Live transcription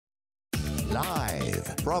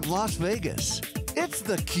Live from Las Vegas, it's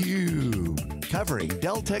theCUBE, covering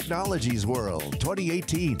Dell Technologies World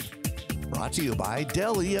 2018. Brought to you by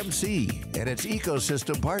Dell EMC and its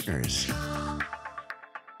ecosystem partners.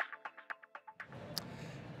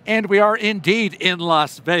 And we are indeed in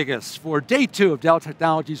Las Vegas for day 2 of Dell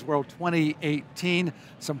Technologies World 2018.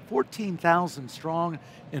 Some 14,000 strong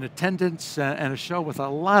in attendance and a show with a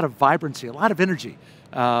lot of vibrancy, a lot of energy.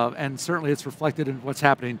 And certainly it's reflected in what's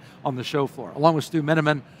happening on the show floor. Along with Stu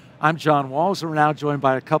Miniman, I'm John Walls, and we're now joined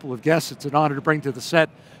by a couple of guests. It's an honor to bring to the set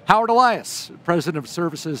Howard Elias, President of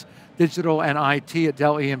Services, Digital and IT at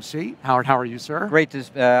Dell EMC. Howard, how are you, sir? Great,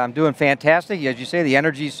 I'm doing fantastic. As you say, the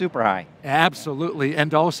energy is super high. Absolutely,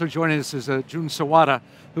 and also joining us is Jun Sawada,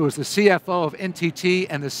 who is the CFO of NTT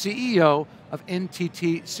and the CEO of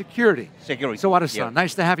NTT Security. Sawada-san, yeah.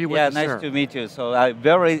 Nice to have you with us, nice sir. to meet you. So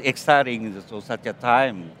very exciting to such a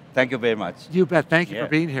time. Thank you very much. You bet, thank you for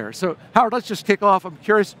being here. So Howard, let's just kick off. I'm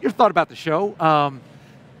curious, your thought about the show.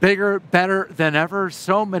 Bigger, better than ever,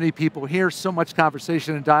 so many people here, so much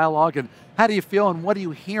conversation and dialogue, and how do you feel and what are you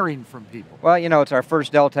hearing from people? Well, you know, it's our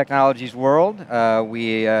first Dell Technologies World.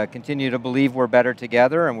 We continue to believe we're better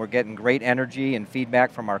together, and we're getting great energy and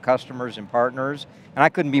feedback from our customers and partners. And I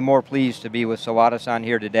couldn't be more pleased to be with Sawada-san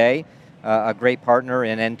here today, a great partner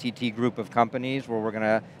in NTT group of companies, where we're going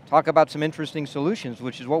to talk about some interesting solutions,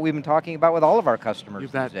 which is what we've been talking about with all of our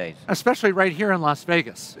customers these days. Especially right here in Las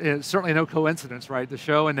Vegas. It's certainly no coincidence, right, the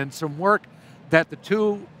show, and then some work that the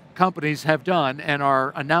two companies have done and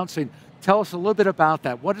are announcing. Tell us a little bit about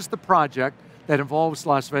that. What is the project that involves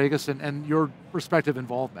Las Vegas and your respective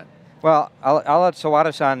involvement? Well, I'll let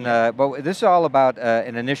Sawada-san, but this is all about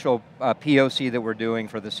an initial POC that we're doing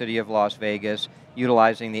for the city of Las Vegas,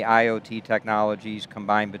 utilizing the IoT technologies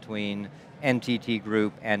combined between NTT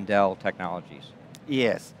Group and Dell Technologies.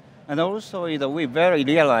 Yes, and also we want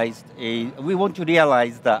to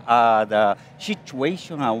realize the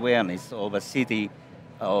situation awareness of the city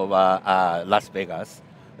of Las Vegas.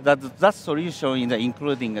 That solution is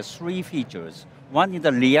including 3 features. One is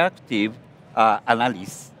the reactive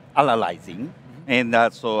analyzing, and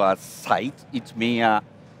also site. It means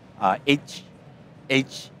edge.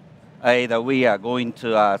 We are going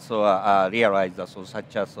to realize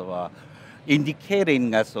such as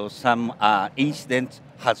indicating some incident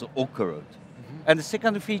has occurred. And the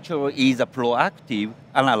second feature is a proactive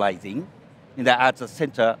analyzing at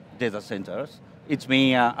the data centers. It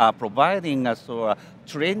means providing a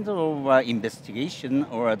trend of investigation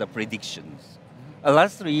or the predictions.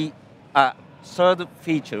 Lastly, third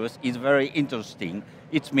feature is very interesting.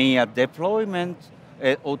 It means deployment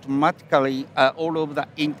automatically all of the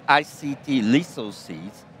ICT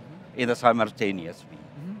resources simultaneously.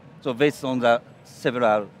 So based on the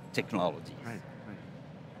several technologies.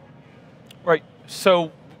 Right.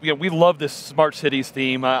 So we love this smart cities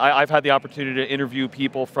theme. I've had the opportunity to interview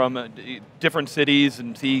people from different cities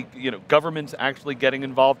and see governments actually getting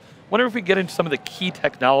involved. Wonder if we get into some of the key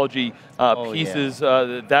technology pieces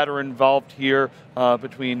that are involved here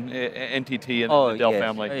between NTT and the Dell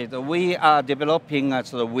family. We are developing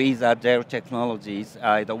with Dell Technologies.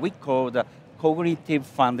 We call the cognitive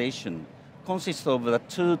foundation. Consists of the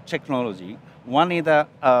 2 technology. One is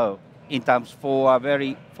in terms for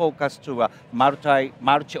very focused to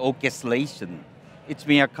multi-orchestration. It's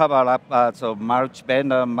been a cover up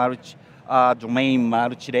multi-vendor, multi-domain,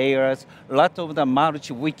 multi-layers. A lot of the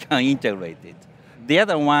we can integrate it. The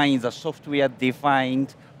other one is a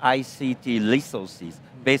software-defined ICT resources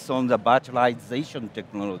based on the virtualization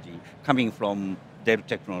technology coming from Dell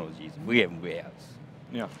Technologies, VMware.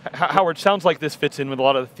 Yeah, Howard, sounds like this fits in with a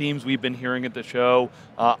lot of the themes we've been hearing at the show.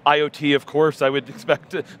 IoT, of course, I would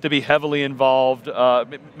expect to be heavily involved.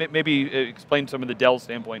 Maybe explain some of the Dell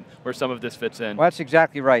standpoint where some of this fits in. Well, that's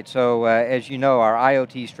exactly right. So as you know, our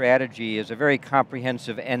IoT strategy is a very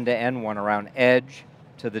comprehensive end-to-end one around edge,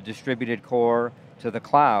 to the distributed core, to the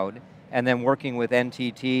cloud, and then working with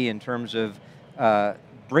NTT in terms of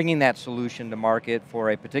bringing that solution to market for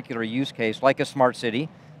a particular use case, like a smart city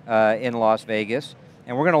in Las Vegas.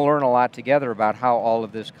 And we're going to learn a lot together about how all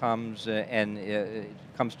of this comes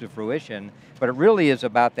comes to fruition. But it really is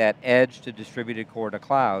about that edge to distributed core to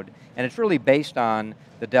cloud. And it's really based on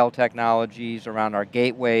the Dell technologies around our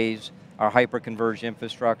gateways, our hyper-converged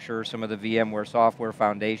infrastructure, some of the VMware software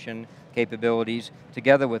foundation capabilities,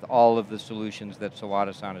 together with all of the solutions that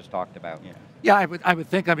Sawada-san has talked about. Yeah, I would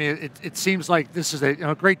think, I mean, it seems like this is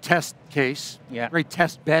a great test case, great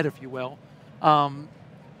test bed, if you will.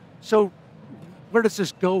 So where does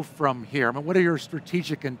this go from here? I mean, what are your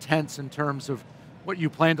strategic intents in terms of what you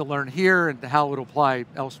plan to learn here and how it will apply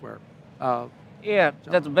elsewhere?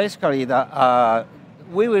 That's basically the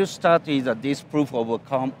we will start this proof of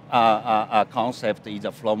concept is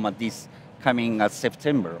from this coming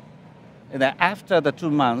September. And then after the 2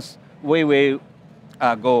 months, we will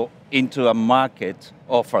go into a market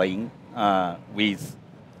offering with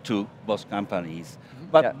both companies.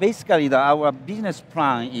 But basically, our business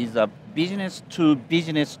plan is a business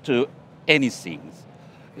to anything.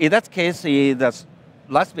 In that case, the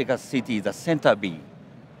Las Vegas City is the center B.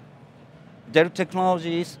 Dell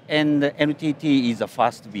Technologies and NTT is the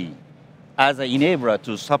first B. As an enabler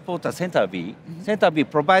to support the center B, center B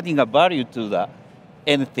providing a value to the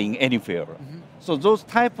anything, anywhere. So those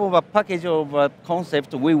type of a package of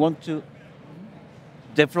concept we want to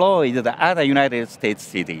deploy to the other United States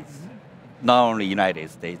cities, not only United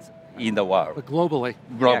States, in the world. But globally.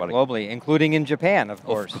 Yeah, globally, including in Japan, of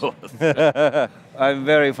course. Of course. I'm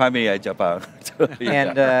very familiar with Japan.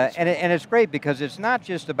 And it's great because it's not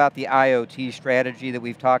just about the IoT strategy that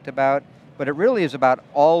we've talked about, but it really is about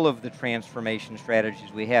all of the transformation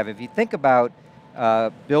strategies we have. If you think about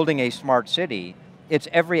building a smart city, it's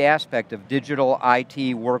every aspect of digital,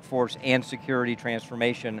 IT, workforce, and security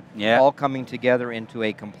transformation all coming together into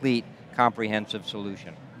a complete, comprehensive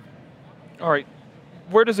solution. All right.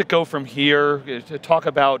 Where does it go from here? To talk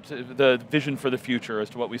about the vision for the future as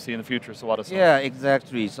to what we see in the future, Sawada-san. Yeah,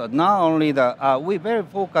 exactly. So not only we very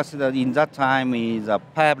focused in that time is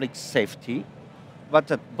public safety,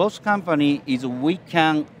 but both company is we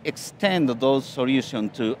can extend those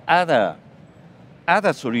solutions to other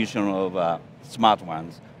solutions of smart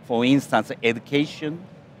ones. For instance, education,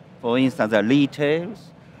 for instance, retail,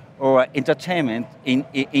 or entertainment,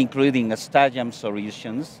 including stadium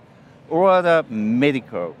solutions, or the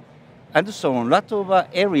medical, and so on. A lot of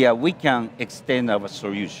area we can extend our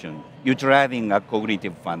solution, utilizing a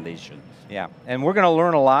cognitive foundation. Yeah, and we're going to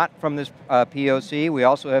learn a lot from this POC. We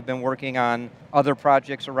also have been working on other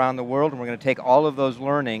projects around the world, and we're going to take all of those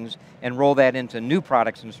learnings and roll that into new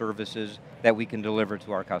products and services that we can deliver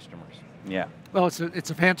to our customers. Yeah. Well, it's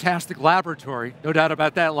a fantastic laboratory, no doubt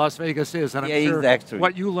about that. Las Vegas is, and I'm sure exactly.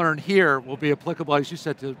 what you learn here will be applicable, as you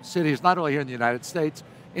said, to cities not only here in the United States,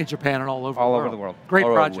 in Japan and all over the world. Great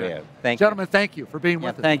project. Gentlemen, thank you for being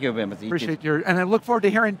with us. Thank you very much. Appreciate and I look forward to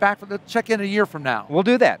hearing back from the check-in a year from now. We'll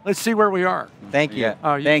do that. Let's see where we are. Thank you.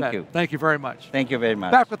 Thank you. Thank you very much. Thank you very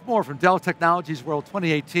much. Back with more from Dell Technologies World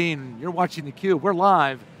 2018. You're watching theCUBE. We're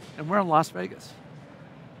live, and we're in Las Vegas.